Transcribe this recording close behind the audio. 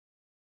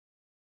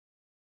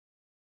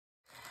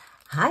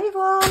Hi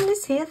everyone,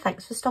 Liz here,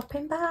 thanks for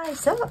stopping by.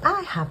 So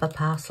I have a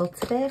parcel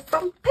today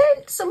from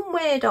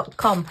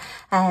paintsomeway.com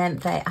and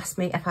they asked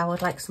me if I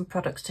would like some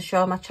products to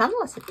show on my channel.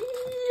 I said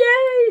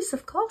yes,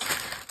 of course.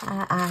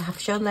 I have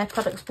shown their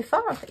products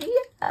before. I thought, yeah,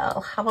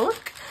 I'll have a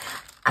look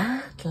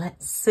and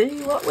let's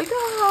see what we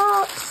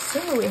got.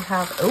 So we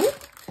have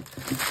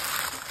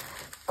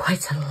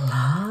quite a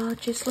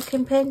largest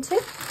looking painting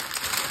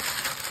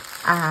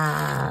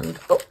and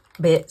a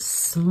bit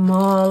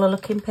smaller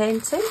looking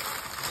painting.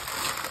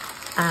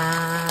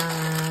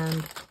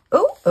 And a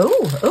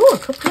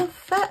couple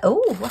of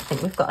I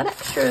think we've got an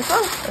extra as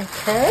well.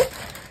 Okay,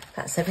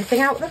 that's everything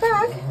out the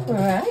bag.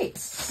 Right,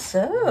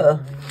 so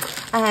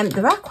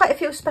there are quite a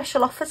few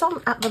special offers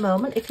on at the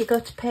moment. If you go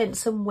to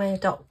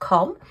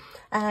paintsomeway.com,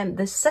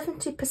 there's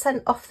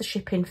 70% off the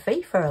shipping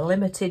fee for a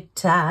limited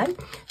time,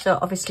 so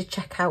obviously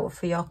check out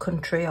for your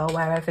country or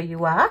wherever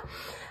you are.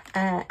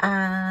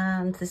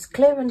 And there's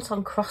clearance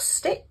on cross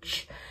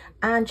stitch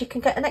and you can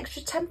get an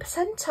extra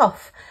 10%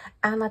 off.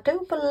 And I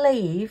do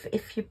believe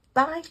if you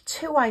buy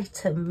 2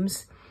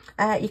 items,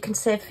 you can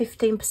save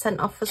 15%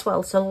 off as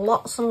well. So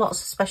lots and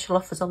lots of special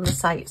offers on the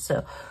site.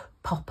 So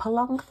pop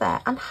along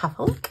there and have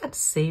a look and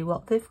see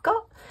what they've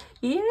got.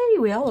 Yay,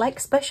 we all like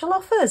special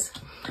offers.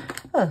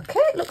 Okay,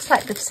 it looks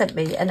like they've sent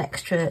me an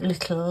extra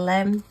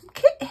little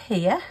kit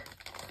here.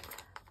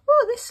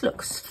 Oh, this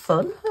looks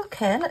fun.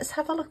 Okay, let's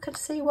have a look and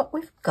see what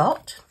we've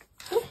got.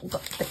 Oh, we've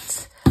got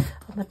bits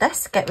on my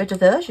desk. Get rid of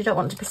those. You don't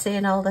want to be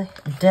seeing all the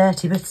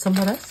dirty bits on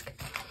my desk.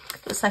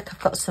 Looks like I've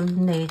got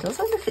some needles.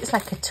 I wonder if it's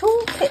like a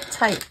toolkit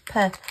type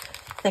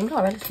thing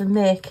or a little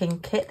making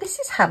kit. This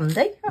is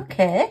handy.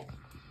 Okay.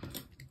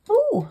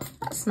 Oh,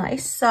 that's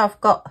nice. So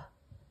I've got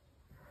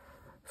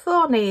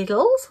 4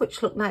 needles,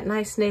 which look like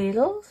nice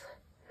needles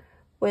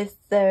with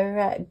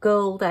their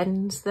gold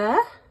ends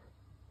there.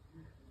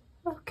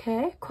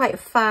 Okay, quite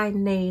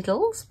fine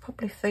needles,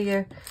 probably for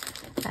your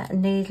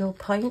needle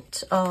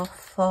point or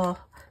for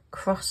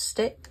cross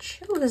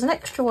stitch. Oh, there's an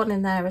extra one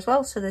in there as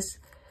well. So there's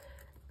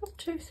 1,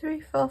 2,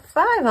 3, 4,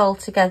 5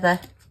 altogether.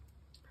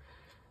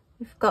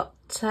 We've got,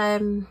 I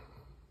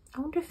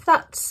wonder if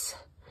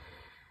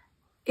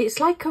it's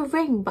like a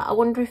ring, but I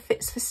wonder if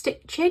it's for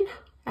stitching.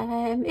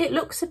 It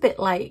looks a bit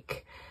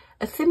like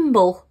a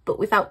thimble, but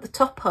without the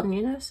top on,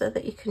 you know, so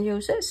that you can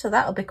use it. So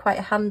that'll be quite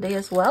handy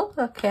as well.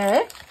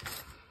 Okay.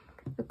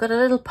 We've got a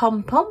little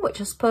pom-pom,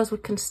 which I suppose we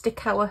can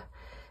stick our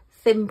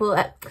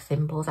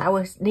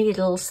our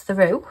needles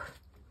through.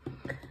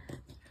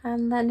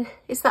 And then,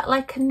 is that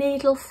like a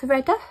needle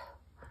threader?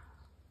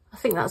 I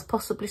think that's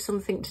possibly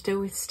something to do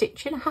with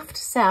stitching. I have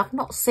to say, I've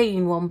not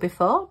seen one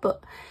before,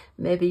 but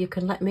maybe you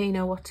can let me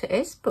know what it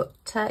is. But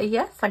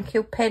yeah, thank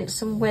you,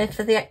 Paintsomeway,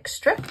 for the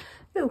extra.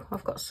 Oh,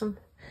 I've got some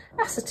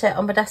acetate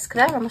on my desk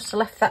there. I must have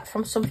left that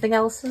from something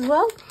else as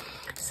well.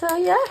 So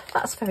yeah,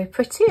 that's very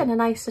pretty and a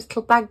nice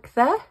little bag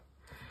there.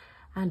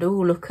 And oh,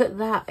 look at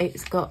that.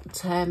 It's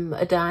got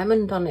a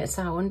diamond on it.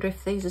 So I wonder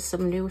if these are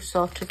some new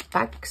sort of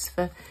bags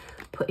for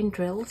putting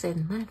drills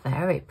in. They're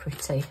very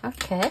pretty.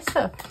 Okay,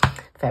 so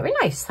very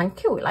nice.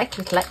 Thank you. We like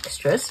little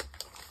extras.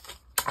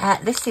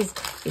 This is,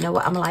 you know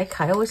what I'm like.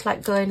 I always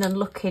like going and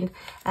looking,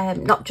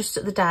 not just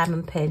at the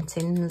diamond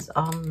paintings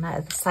on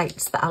the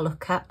sites that I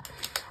look at.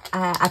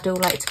 I do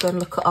like to go and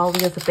look at all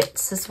the other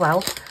bits as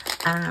well.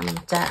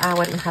 And I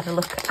went and had a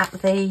look at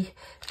the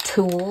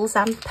tools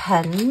and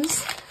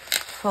pens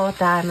for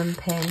diamond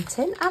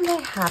painting, and they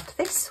had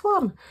this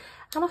one,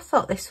 and I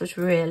thought this was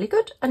really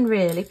good and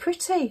really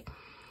pretty,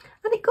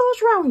 and it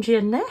goes round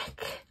your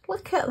neck.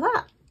 Look at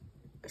that,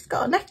 it's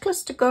got a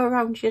necklace to go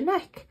around your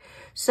neck.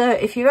 So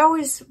if you're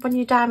always, when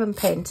you're diamond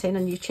painting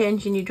and you're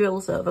changing your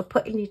drills over,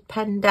 putting your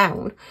pen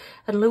down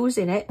and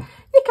losing it,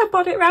 you can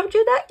put it round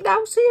your neck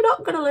now, so you're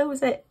not going to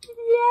lose it.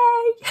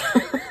 Yay!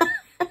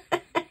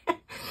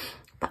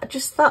 But I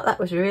just thought that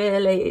was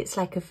really, it's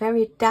like a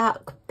very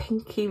dark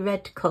pinky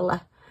red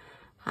colour.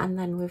 And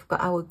then we've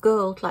got our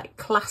gold like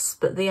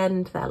clasp at the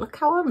end there. Look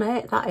how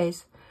ornate that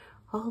is.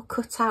 All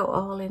cut out,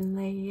 all in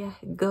the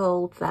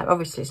gold there.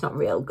 Obviously it's not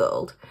real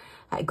gold,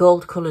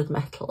 gold coloured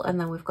metal. And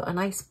then we've got a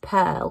nice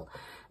pearl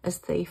as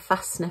the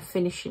fastener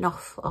finishing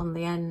off on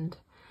the end.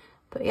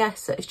 But yeah,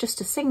 so it's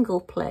just a single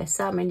place.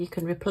 I mean, you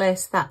can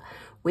replace that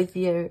with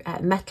your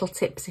metal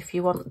tips if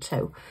you want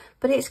to.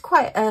 But it's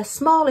quite a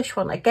smallish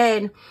one.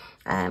 Again,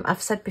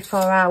 I've said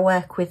before, I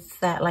work with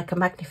like a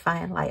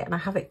magnifying light, and I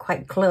have it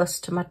quite close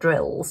to my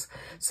drills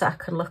so I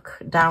can look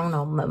down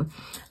on them.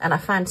 And I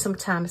find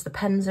sometimes the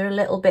pens are a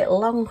little bit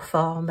long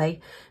for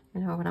me,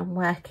 you know, when I'm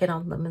working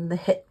on them and they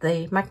hit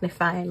the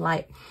magnifying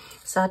light.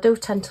 So I do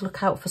tend to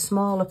look out for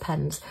smaller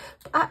pens.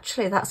 But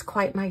actually, that's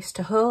quite nice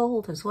to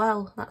hold as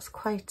well. That's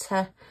quite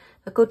a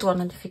good one.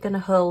 And if you're going to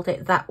hold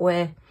it that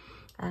way,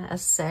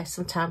 as I say,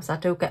 sometimes I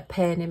do get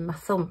pain in my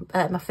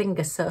my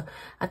finger, so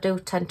I do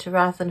tend to,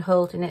 rather than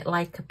holding it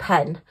like a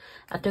pen,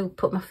 I do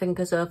put my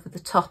fingers over the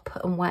top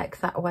and work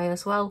that way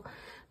as well.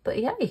 But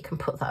yeah, you can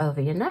put that over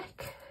your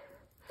neck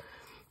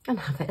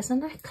and have it as a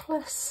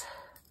necklace.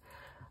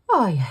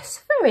 Oh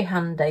yes, very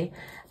handy.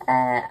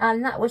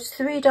 And that was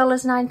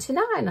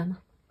 $3.99, and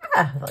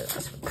I thought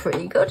that's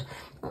pretty good.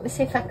 Let me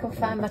see if I can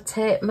find my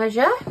tape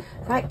measure.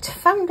 Right,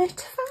 found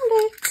it.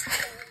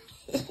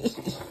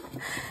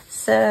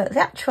 So the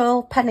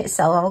actual pen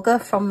itself, I'll go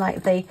from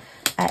like the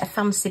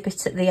fancy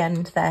bit at the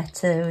end there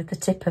to the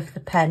tip of the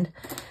pen,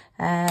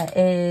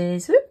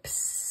 is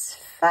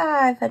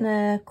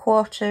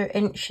 5¼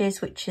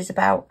 inches, which is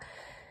about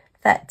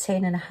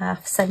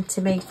 13.5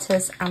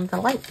 centimetres, and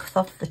the length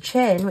of the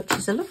chain, which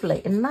is a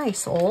lovely and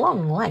nice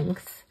long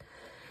length,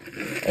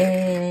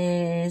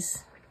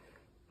 is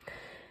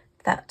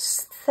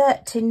that's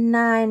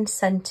 39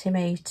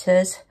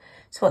 centimetres.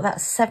 So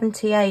that's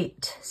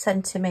 78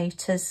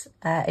 centimetres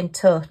in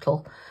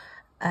total,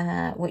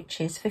 which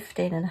is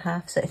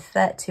 15.5, so it's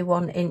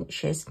 31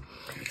 inches.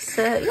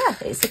 So yeah,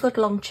 it's a good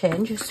long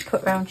chain just to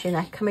put around your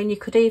neck. I mean, you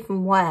could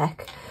even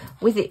work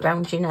with it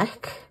round your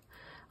neck,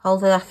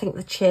 although I think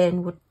the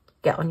chain would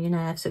get on your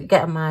nerves. It would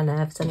get on my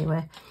nerves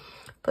anyway.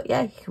 But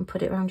yeah, you can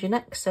put it around your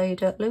neck so you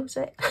don't lose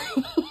it.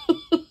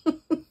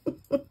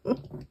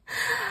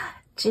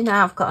 Do you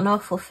know, I've got an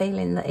awful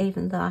feeling that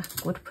even though I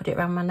would put it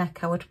around my neck,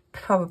 I would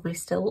probably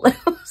still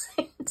lose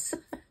it.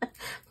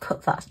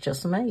 But that's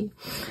just me.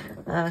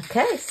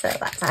 Okay, so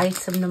that's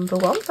item number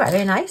 1.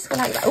 Very nice. We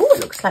like that. Oh,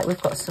 it looks like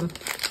we've got some,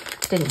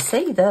 didn't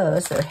see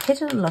those. They're a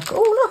hidden look.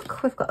 Oh,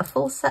 look, we've got a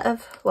full set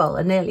of,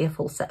 well, nearly a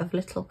full set of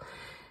little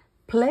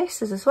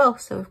placers as well.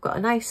 So we've got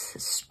a nice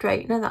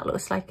straightener. That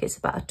looks like it's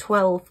about a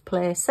 12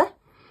 placer.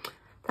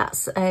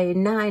 That's a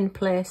 9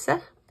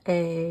 placer.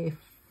 That's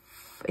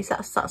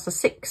a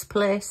 6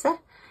 placer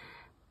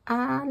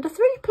and a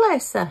 3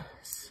 placer.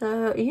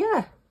 So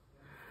yeah,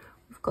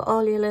 we've got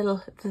all your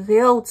little,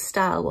 the old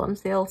style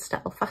ones, the old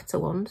style fatter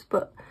ones,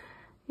 but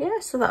yeah,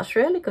 so that's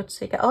really good.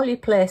 So you get all your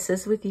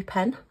placers with your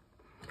pen,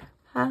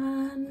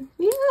 and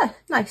yeah,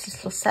 nice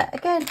little set.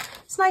 Again,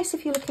 it's nice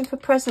if you're looking for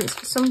presents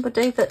for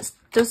somebody that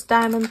does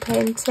diamond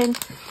painting,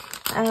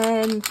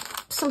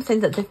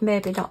 something that they've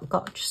maybe not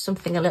got, just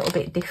something a little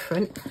bit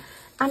different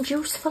and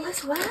useful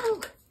as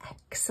well.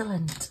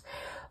 Excellent.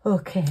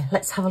 Okay,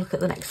 let's have a look at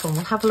the next one.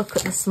 We'll have a look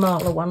at the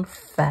smaller one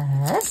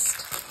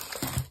first.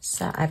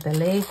 So I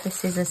believe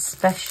this is a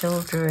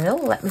special drill.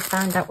 Let me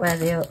find out where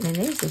the opening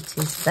is. It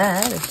is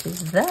there. It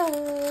is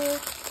there.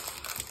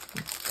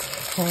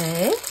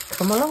 Okay,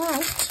 come along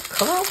out.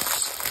 Come out.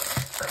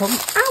 Come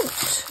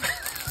out.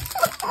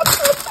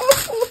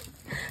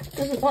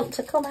 Doesn't want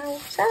to come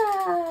out.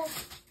 Ah.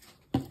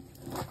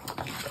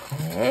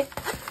 Okay.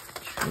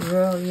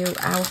 Roll you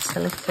out a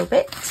little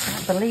bit.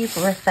 I believe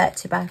we're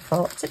 30 by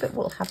 40, but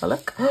we'll have a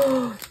look.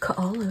 Oh, look at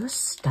all those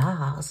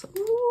stars.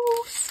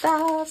 Ooh,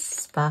 stars,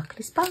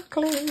 sparkly,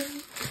 sparkly.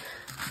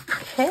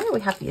 Okay,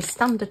 we have your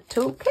standard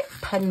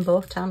toolkit, pen,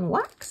 boat and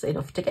wax,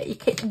 enough to get your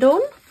kit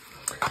done.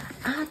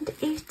 And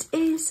it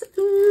is,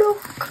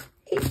 look,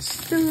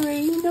 it's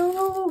 3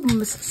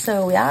 gnomes.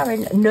 So we are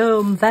in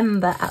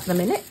November at the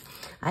minute.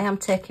 I am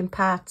taking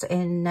part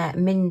in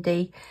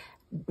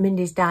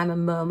Mindy's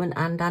Diamond Moment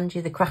and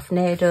Angie the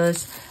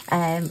Craftnado's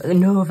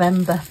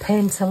November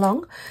paint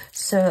along.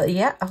 So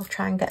yeah, I'll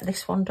try and get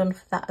this one done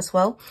for that as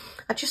well.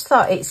 I just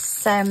thought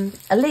it's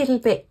a little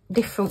bit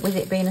different with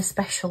it being a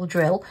special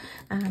drill,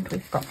 and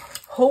we've got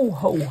ho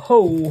ho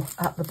ho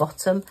at the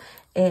bottom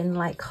in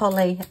like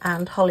holly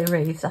and holly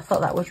wreaths. I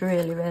thought that was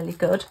really, really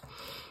good.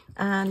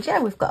 And yeah,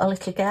 we've got a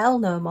little girl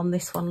gnome on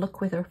this one,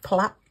 look, with her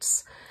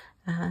plaits,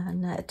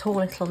 and 2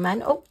 little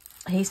men. Oh,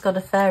 he's got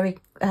a fairy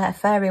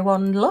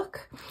wand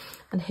look,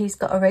 and he's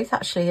got a wreath.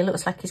 Actually, he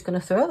looks like he's going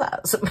to throw that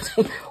at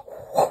somebody.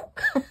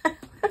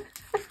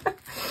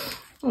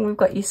 And we've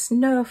got your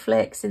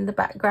snowflakes in the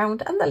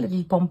background and the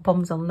little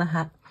pom-poms on the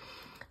hat.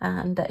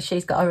 And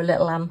she's got her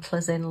little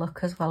antlers in look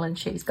as well, and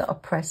she's got a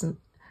present.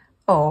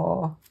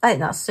 Oh, I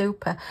think that's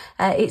super.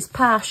 It's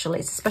partial.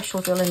 It's a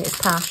special drill and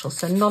it's partial,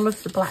 so none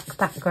of the black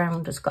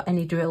background has got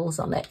any drills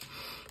on it,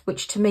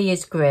 which to me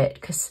is great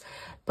because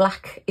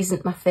black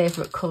isn't my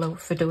favourite colour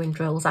for doing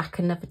drills. I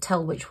can never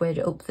tell which way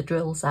up the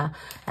drills are.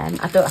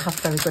 I don't have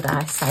very good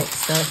eyesight,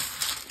 so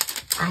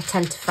I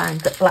tend to find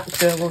that black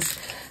drills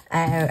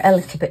are a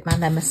little bit my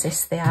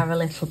nemesis. They are a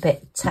little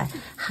bit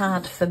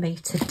hard for me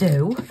to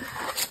do.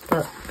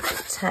 But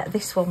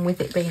this one, with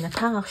it being a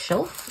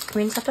partial,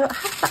 means I don't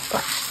have that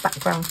black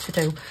background to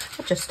do.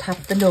 I just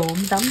have the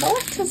gnomes and the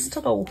letters to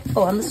do.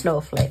 Oh, and the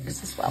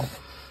snowflakes as well,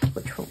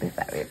 which will be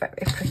very,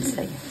 very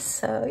pretty.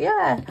 So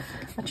yeah,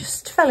 I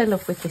just fell in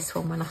love with this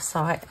one when I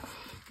saw it,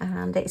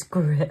 and it's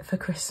great for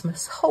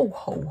Christmas. Ho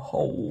ho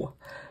ho,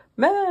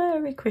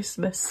 Merry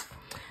Christmas.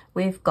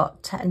 We've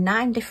got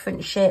 9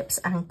 different shapes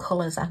and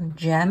colours and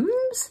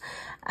gems,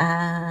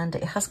 and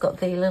it has got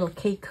the little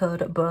key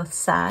code at both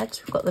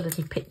sides. We've got the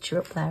little picture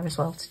up there as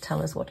well to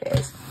tell us what it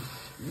is.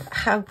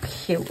 How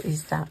cute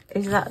is that?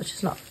 Is that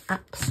just not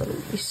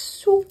absolutely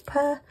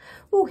super?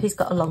 Oh, he's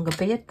got a longer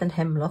beard than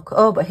him, look.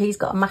 Oh, but he's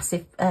got a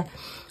massive like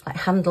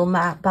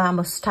handlebar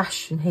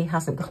moustache, and he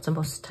hasn't got a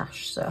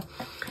moustache. So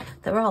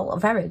they're all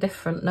very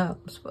different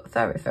gnomes, but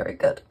very, very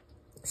good.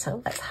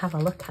 So let's have a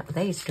look at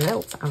these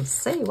drills and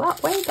see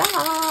what we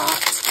got.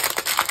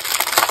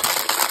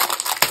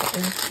 Get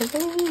into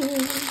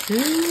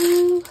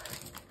these.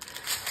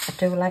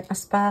 do like my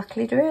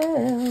sparkly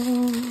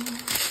drill.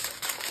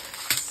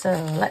 So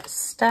let's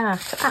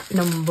start at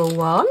number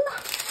 1.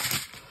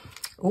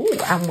 Oh,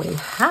 and we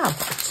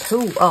have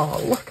 2.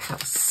 Oh, look how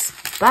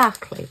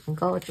sparkly and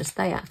gorgeous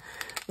they are.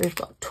 We've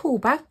got 2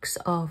 bags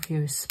of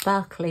your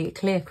sparkly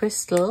clear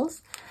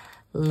crystals.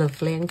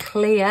 Lovely and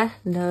clear,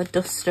 no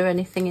dust or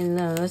anything in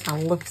those. I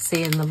love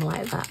seeing them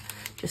like that,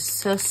 just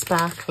so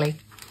sparkly.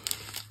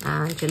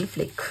 And your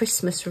lovely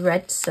Christmas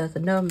red, so the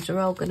gnomes are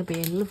all going to be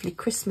in lovely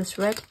Christmas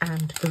red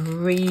and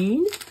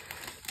green.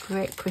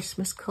 Great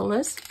Christmas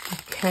colours.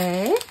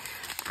 Okay,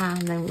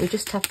 and then we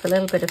just have the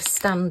little bit of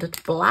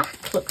standard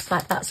black. Looks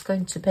like that's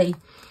going to be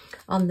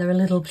on their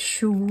little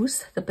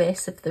shoes, the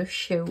base of their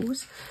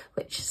shoes,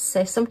 which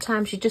say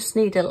sometimes you just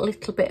need a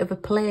little bit of a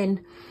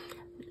plain,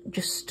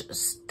 just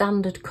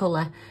standard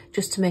colour,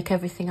 just to make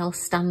everything else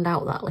stand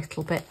out that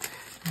little bit.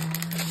 And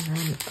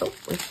then, oh,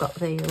 we've got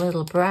the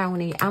little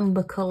browny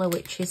amber colour,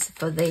 which is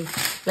for the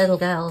little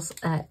girls'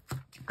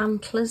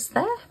 antlers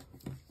there.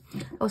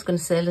 I was going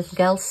to say little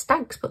girls'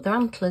 stags, but they're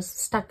antlers,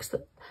 stags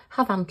that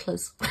have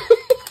antlers.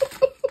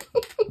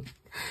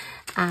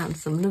 And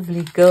some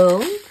lovely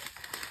gold.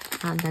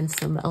 And then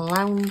some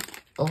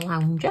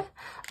larger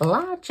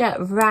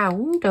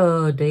round,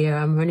 oh dear,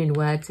 I'm running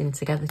words in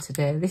together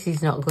today. This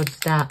is not a good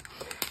start.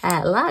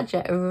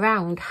 Larger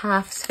round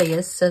half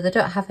spheres, so they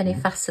don't have any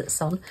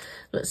facets on.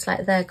 Looks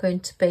like they're going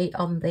to be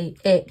on the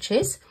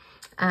H's,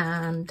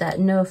 and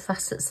no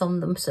facets on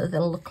them, so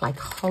they'll look like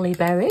holly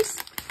berries.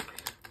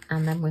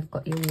 And then we've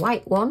got your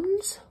white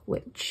ones,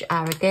 which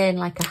are again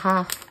like a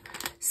half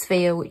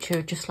sphere, which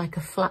are just like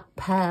a flat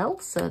pearl,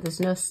 so there's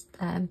no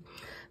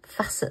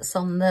facets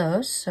on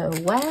those. So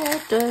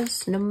where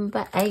does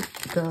number 8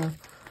 go?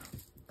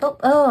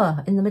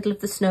 Oh, in the middle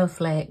of the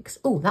snowflakes.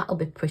 Oh, that'll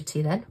be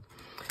pretty then.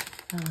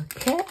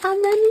 Okay,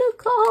 and then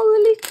look at all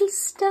the little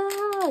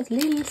stars,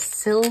 little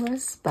silver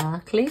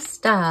sparkly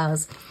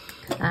stars.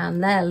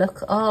 And there,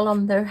 look, all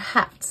on their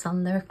hats,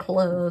 on their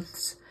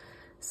clothes.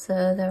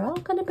 So they're all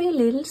going to be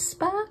little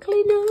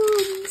sparkly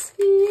gnomes.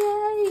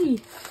 Yay!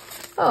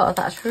 Oh,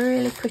 that's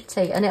really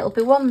pretty. And it'll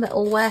be one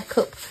that'll work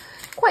up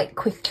quite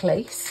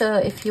quickly. So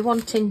if you're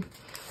wanting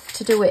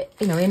to do it,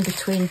 you know, in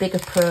between bigger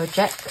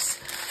projects,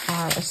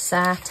 or as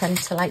I tend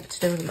to like to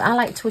do them, I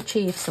like to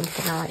achieve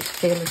something. I like to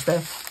feel as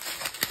though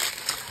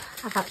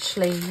I've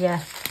actually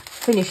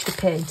finished a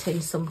painting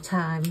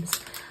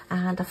sometimes,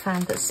 and I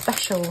find that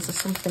specials are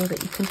something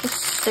that you can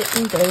just sit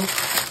and do.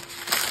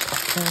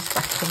 Pop those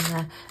back in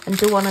there and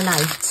do on a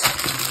night.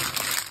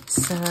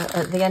 So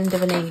at the end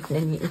of an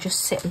evening, you can just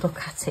sit and look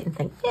at it and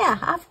think, yeah,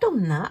 I've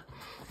done that.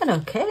 And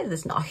okay,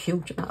 there's not a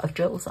huge amount of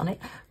drills on it,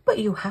 but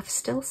you have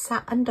still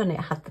sat and done it,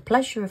 had the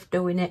pleasure of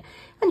doing it,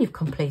 and you've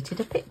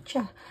completed a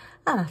picture.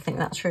 And I think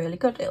that's really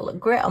good. It'll look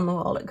great on the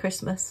wall at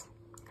Christmas.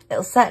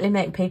 It'll certainly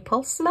make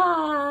people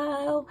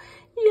smile.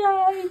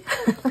 Yay!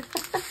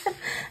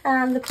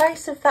 And the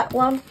price of that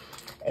one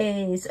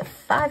is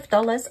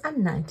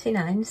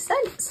 $5.99.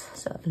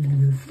 So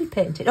lovely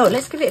painting. Oh,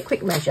 let's give it a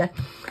quick measure.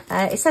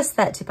 It says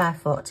 30 by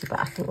 40, but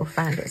I think we'll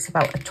find it's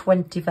about a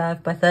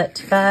 25 by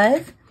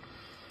 35.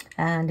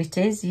 And it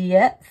is,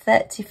 yeah,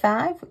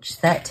 35, which is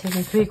 13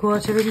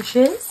 3/4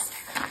 inches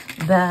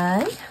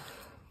by...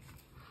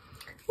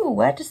 Oh,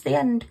 where does the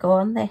end go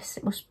on this?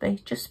 It must be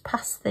just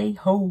past the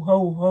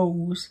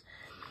ho-ho-hos.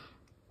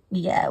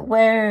 Yeah,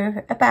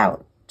 we're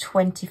about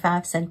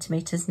 25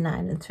 centimetres,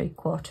 9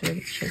 3/4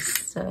 inches.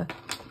 So,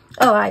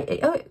 oh,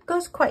 it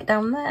goes quite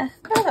down there.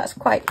 Oh, that's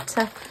quite,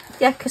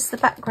 yeah, because the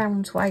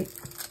background's white.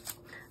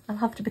 I'll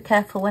have to be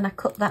careful when I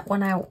cut that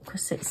one out,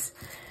 because it's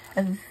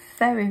a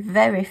very,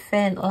 very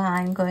faint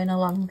line going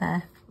along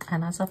there.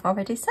 And as I've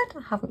already said,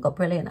 I haven't got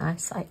brilliant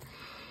eyesight.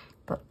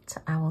 But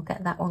I will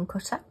get that one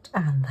cut out,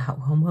 and that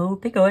one will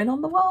be going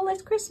on the wall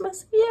this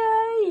Christmas.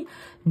 Yay!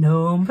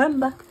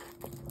 November.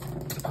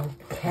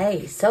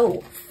 Okay,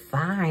 so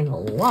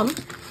final one.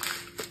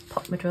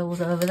 Pop my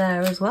drills over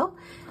there as well.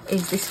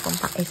 Is this one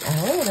that is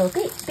a little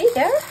bit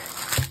bigger.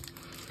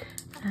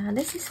 And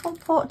is this one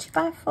 40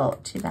 by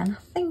 40 then?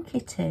 I think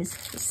it is.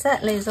 It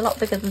certainly is a lot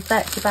bigger than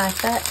 30 by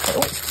 30.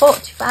 Oh, it's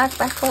 45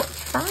 by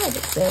 45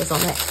 it says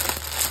on it.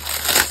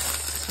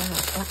 So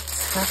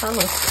let's have a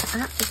look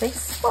at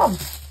this one.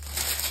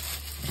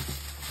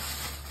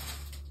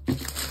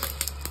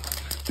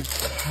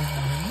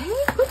 Okay,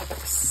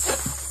 oops.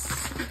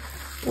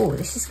 Oh,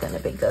 this is going to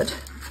be good.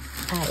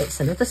 It's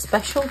another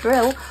special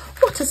drill.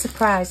 What a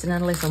surprise in a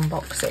Liz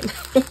unboxing.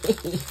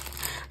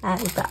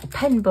 We've got a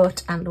pen,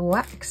 boat and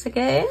wax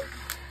again.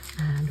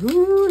 And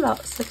ooh,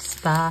 lots of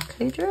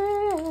sparkly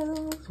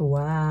drills.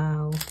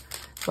 Wow.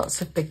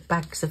 Lots of big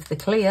bags of the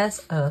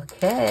clears.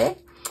 Okay.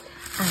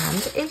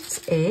 And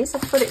it is,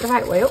 I've put it the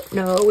right way up.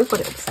 No, we've got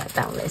it upside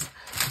down, Liz.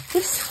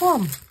 This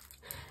one.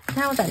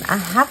 Now then, I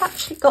have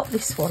actually got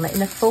this one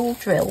in a full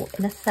drill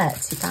in a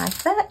 30 by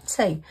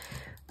 30.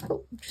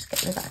 Oh, just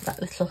get rid of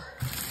that little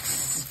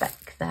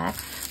speck there.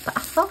 But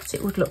I thought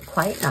it would look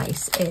quite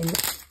nice in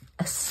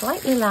a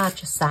slightly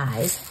larger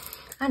size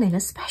and in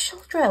a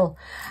special drill.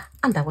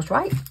 And I was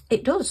right,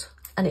 it does.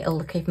 and it'll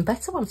look even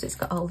better once it's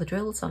got all the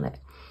drills on it.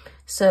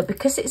 So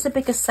because it's a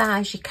bigger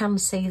size, you can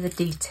see the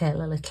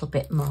detail a little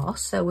bit more.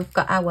 So we've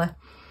got our,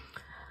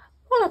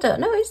 well, I don't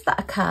know, is that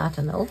a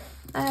cardinal?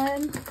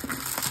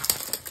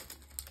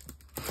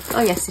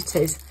 Oh yes, it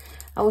is.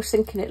 I was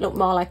thinking it looked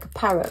more like a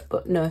parrot,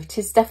 but no, it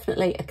is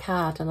definitely a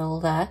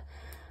cardinal there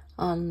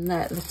on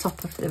the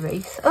top of the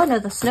wreath. Oh no,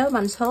 the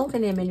snowman's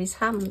holding him in his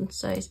hand,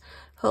 so he's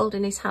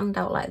holding his hand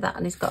out like that,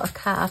 and he's got a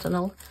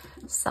cardinal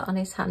sat on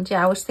his hand.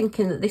 Yeah, I was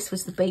thinking that this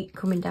was the beak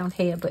coming down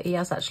here, but he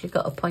has actually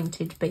got a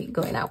pointed beak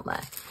going out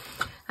there.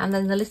 And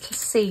then the little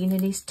scene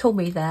in his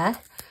tummy there,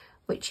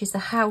 which is a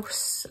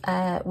house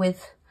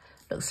with,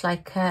 looks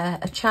like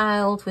a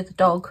child with a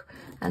dog,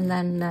 and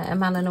then a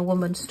man and a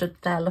woman stood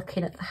there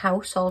looking at the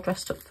house, all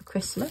dressed up for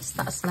Christmas.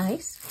 That's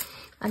nice.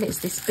 And it's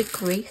this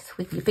big wreath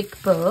with your big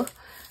bow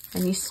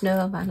and your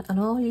snowman and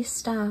all your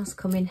stars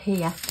come in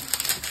here.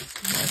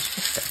 Let's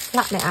just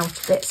flatten it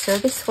out a bit. So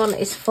this one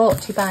is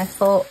 45 by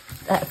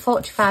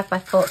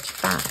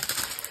 45.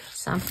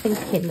 So I'm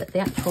thinking that the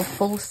actual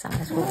full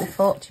size will be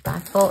 40 by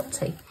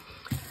 40,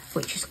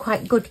 which is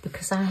quite good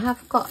because I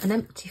have got an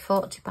empty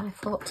 40 by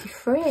 40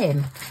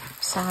 frame.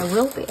 So I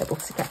will be able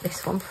to get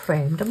this one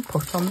framed and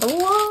put on the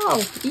wall.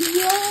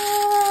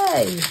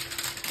 Yay!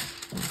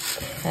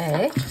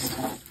 Okay, just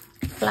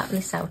flatten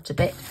this out a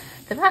bit.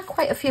 There are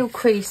quite a few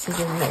creases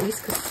in these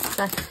because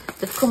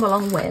they've come a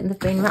long way and they've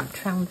been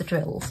wrapped around the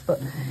drills. But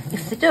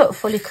if they don't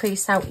fully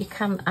crease out, you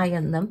can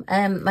iron them.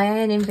 My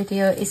ironing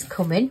video is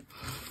coming.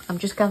 I'm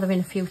just gathering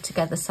a few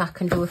together so I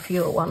can do a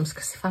few at once,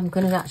 because if I'm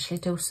going to actually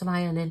do some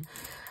ironing,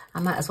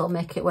 I might as well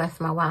make it worth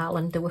my while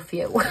and do a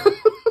few. Is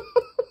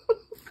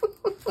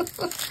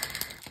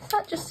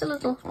that just a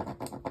little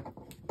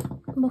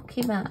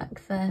mucky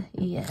mark there?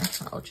 Yeah,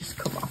 that'll just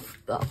come off.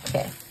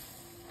 Okay.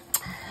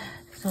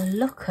 So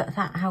look at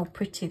that, how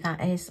pretty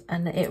that is.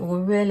 And it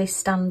will really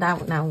stand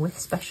out now with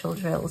special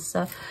drills.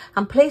 So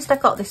I'm pleased I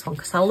got this one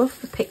because I love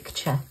the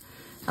picture.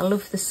 I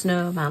love the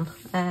snowman.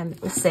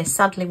 Let's say,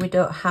 sadly, we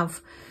don't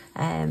have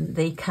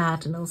the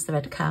cardinals, the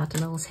red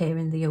cardinals here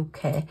in the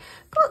UK,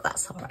 but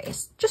that's all right.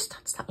 It just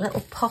adds that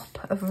little pop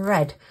of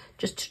red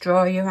just to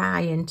draw your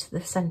eye into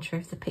the centre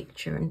of the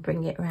picture and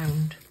bring it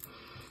round.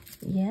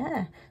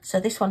 Yeah, so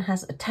this one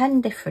has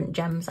 10 different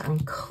gems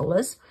and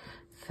colours.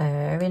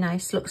 Very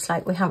nice. Looks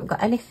like we haven't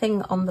got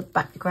anything on the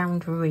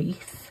background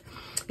wreath.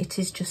 It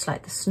is just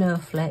like the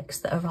snowflakes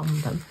that are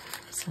on them.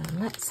 So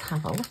let's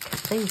have a look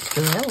at these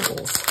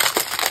drills.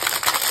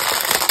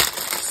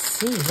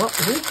 See what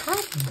we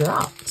have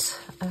got.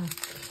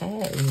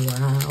 Okay,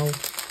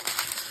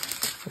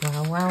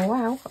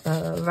 wow.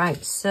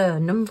 Right, so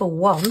number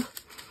one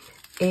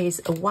is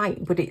a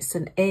white, but it's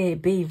an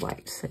AB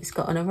white. So it's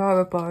got an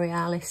Aurora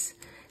Borealis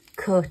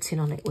coating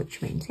on it,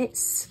 which means it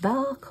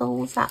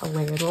sparkles that a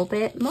little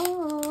bit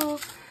more,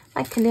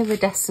 like an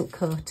iridescent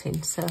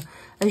coating. So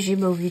as you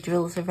move your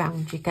drills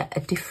around, you get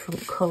a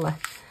different colour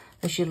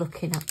as you're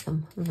looking at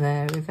them.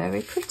 Very,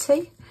 very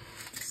pretty.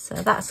 So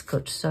that's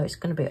good. So it's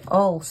going to be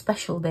all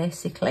special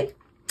basically.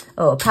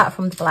 Oh, apart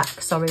from the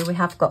black, sorry, we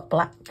have got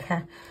black,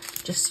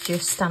 just your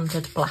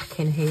standard black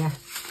in here.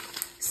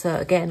 So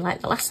again,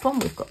 like the last one,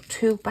 we've got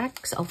 2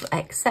 bags of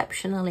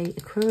exceptionally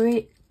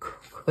clear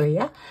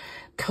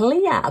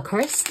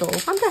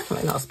crystals. I'm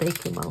definitely not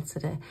speaking well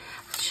today.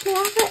 Actually,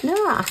 I don't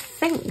know. I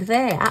think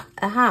they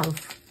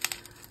have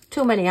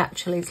too many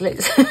actually.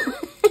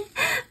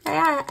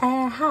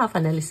 I have, I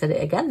nearly said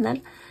it again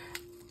then.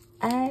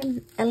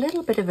 A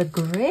little bit of a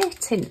grey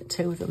tint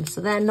to them,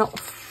 so they're not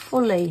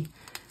fully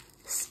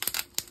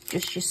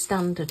just your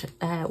standard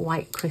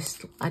white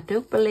crystal. I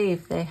do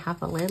believe they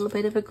have a little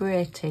bit of a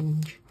grey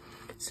tinge,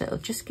 so it'll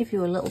just give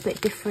you a little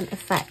bit different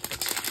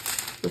effect.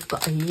 We've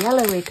got a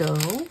yellowy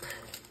gold,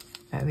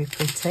 very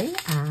pretty,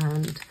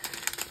 and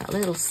that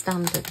little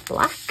standard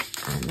black,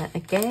 and then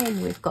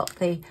again we've got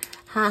the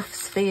half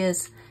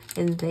spheres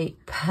in the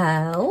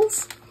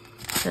pearls.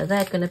 So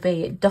they're going to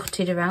be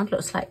dotted around,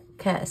 looks like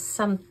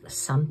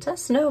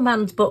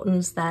Snowman's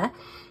buttons there,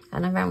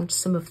 and around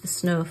some of the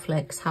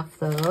snowflakes have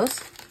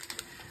those.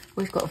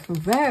 We've got some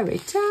very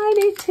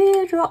tiny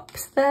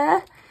teardrops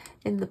there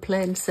in the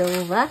plain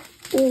silver.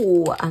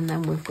 Oh, and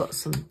then we've got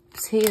some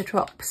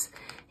teardrops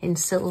in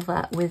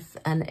silver with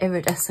an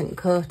iridescent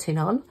coating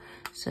on.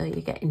 So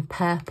you're getting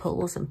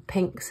purples and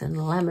pinks and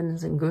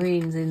lemons and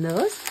greens in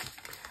those.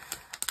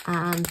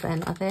 And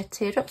then are there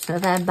teardrops? No,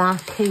 they're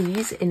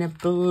marquees in a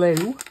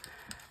blue.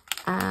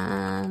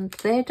 And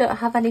they don't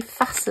have any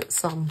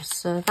facets on,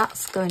 so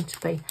that's going to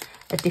be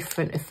a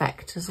different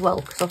effect as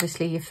well, because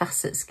obviously your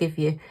facets give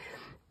you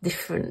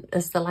different,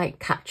 as the light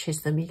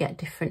catches them, you get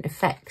different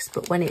effects.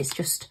 But when it's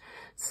just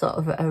sort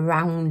of a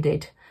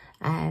rounded,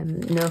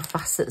 no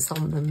facets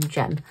on them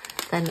gem,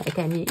 then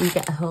again you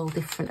get a whole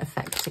different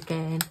effect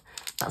again.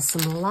 That's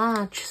some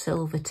large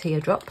silver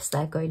teardrops.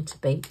 They're going to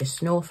be the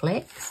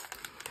snowflakes.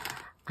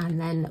 And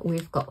then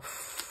we've got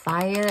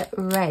fire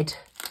red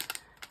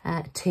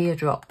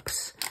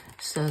teardrops.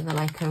 So they're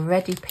like a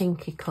reddy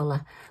pinky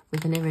colour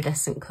with an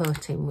iridescent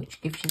coating,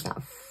 which gives you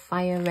that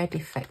fire red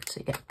effect. So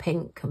you get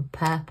pink and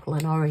purple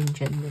and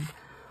orange in them.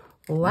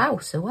 Wow,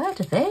 so where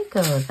do they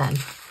go then?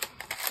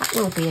 That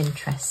will be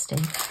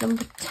interesting.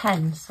 Number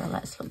 10, so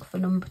let's look for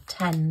number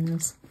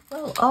 10s.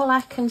 Well, all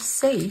I can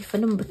see for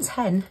number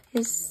 10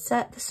 is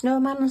the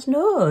snowman's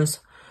nose.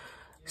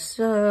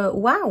 So,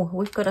 wow,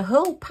 we've got a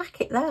whole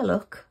packet there,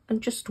 look,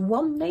 and just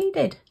one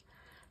needed.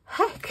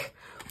 Heck.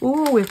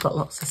 Oh, we've got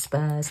lots of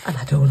spares, and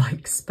I do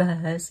like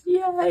spares.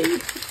 Yay.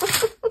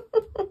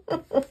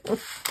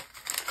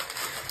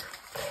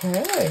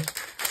 Okay.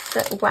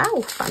 So,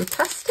 wow,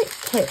 fantastic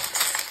kits.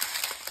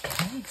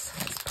 Okay, so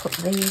let's put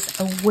these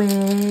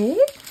away.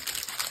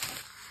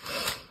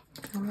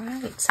 All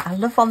right, I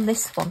love on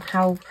this one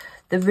how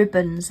the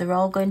ribbons are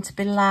all going to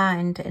be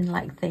lined in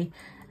like the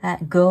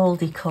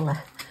goldy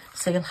colour.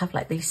 So you'll have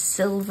like these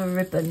silver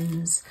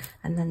ribbons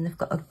and then they've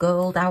got a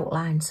gold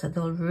outline, so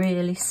they'll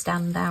really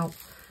stand out.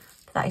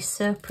 That is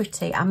so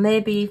pretty. I may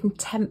be even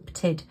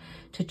tempted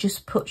to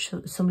just put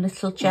some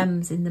little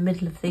gems in the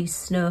middle of these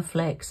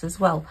snowflakes as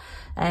well.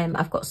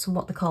 I've got some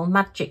what they call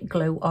magic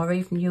glue, or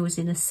even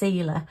using a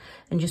sealer,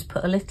 and just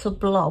put a little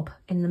blob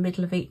in the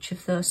middle of each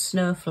of those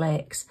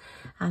snowflakes,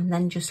 and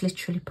then just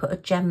literally put a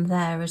gem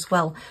there as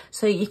well.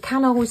 So you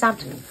can always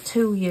add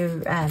to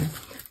your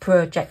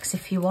projects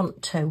if you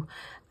want to.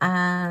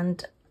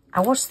 And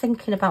I was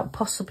thinking about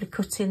possibly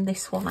cutting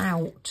this one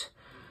out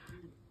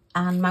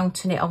and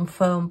mounting it on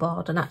foam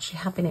board and actually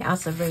having it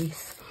as a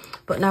wreath.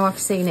 But now I've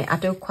seen it, I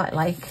do quite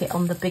like it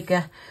on the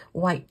bigger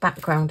white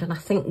background. And I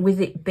think with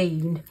it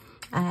being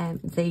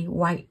the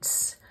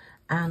whites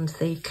and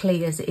the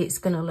clears, it's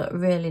going to look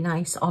really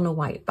nice on a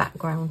white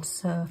background.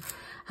 So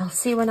I'll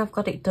see when I've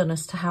got it done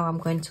as to how I'm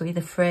going to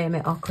either frame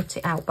it or cut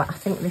it out. But I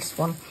think this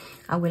one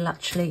I will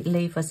actually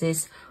leave as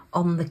is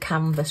on the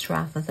canvas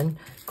rather than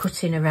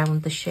cutting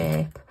around the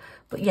shape.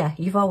 But yeah,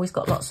 you've always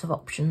got lots of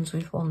options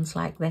with ones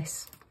like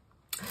this.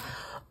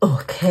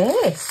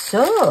 Okay,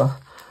 so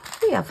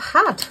we have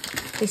had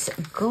this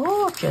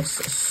gorgeous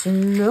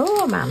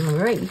snowman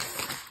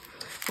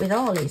wreath with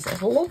all these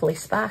lovely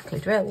sparkly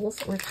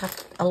drills. We've had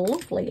a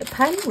lovely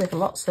pen with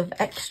lots of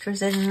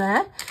extras in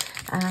there,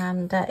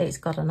 and it's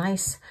got a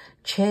nice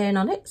chain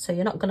on it, so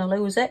you're not going to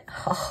lose it.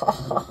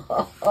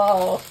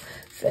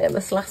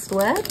 Famous last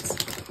words.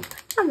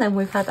 And then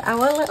we've had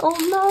our little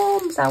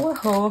gnomes, our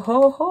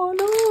ho-ho-ho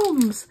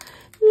gnomes.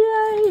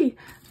 Yay!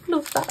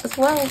 Love that as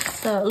well.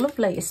 So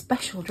lovely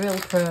special drill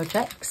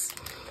projects.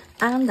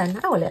 And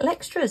then our little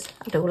extras.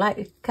 I do like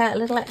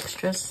little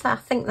extras. I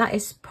think that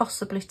is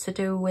possibly to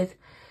do with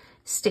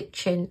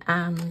stitching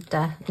and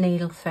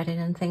needle threading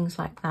and things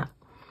like that.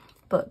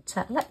 But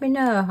let me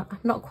know. I'm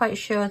not quite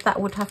sure.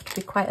 That would have to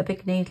be quite a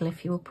big needle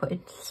if you were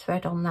putting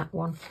thread on that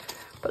one.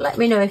 But let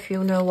me know if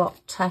you know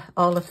what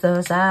all of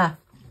those are.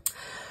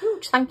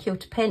 Thank you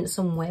to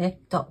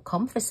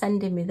paintsomeway.com for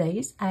sending me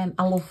these. I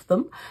love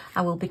them.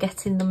 I will be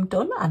getting them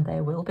done and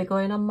they will be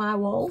going on my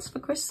walls for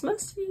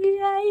Christmas.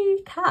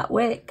 Yay! Can't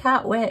wait,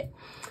 can't wait.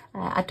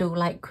 I do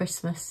like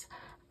Christmas.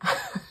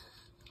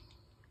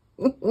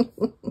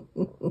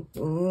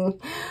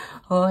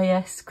 Oh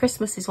yes,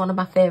 Christmas is one of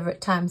my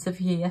favourite times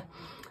of year.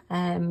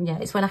 Yeah,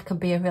 it's when I can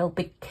be a real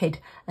big kid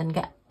and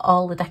get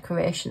all the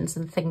decorations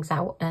and things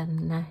out,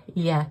 and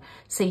yeah,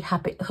 see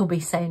hubby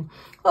saying,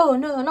 oh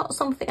no, not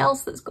something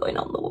else that's going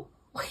on the wall.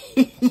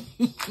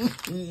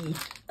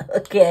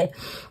 Okay,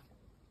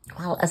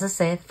 well, as I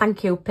say,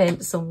 thank you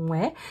Paint Some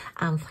Way,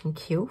 and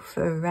thank you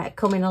for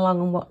coming along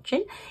and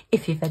watching.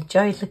 If you've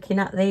enjoyed looking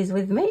at these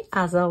with me,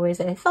 as always,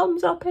 a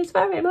thumbs up is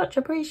very much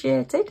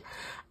appreciated.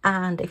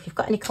 And if you've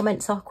got any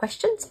comments or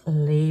questions,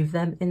 leave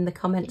them in the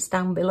comments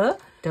down below.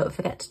 Don't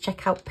forget to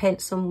check out Paint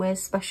Some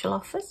Way's special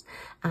offers.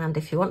 And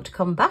if you want to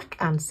come back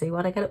and see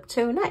what I get up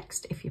to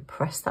next, if you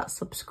press that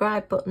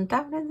subscribe button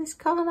down in this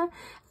corner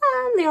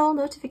and the all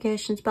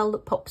notifications bell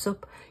that pops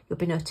up, you'll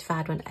be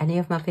notified when any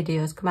of my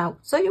videos come out,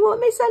 so you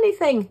won't miss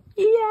anything.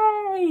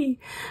 Yay!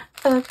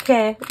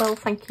 Okay, well,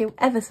 thank you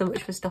ever so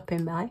much for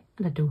stopping by,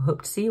 and I do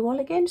hope to see you all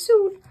again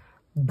soon.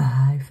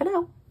 Bye for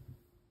now.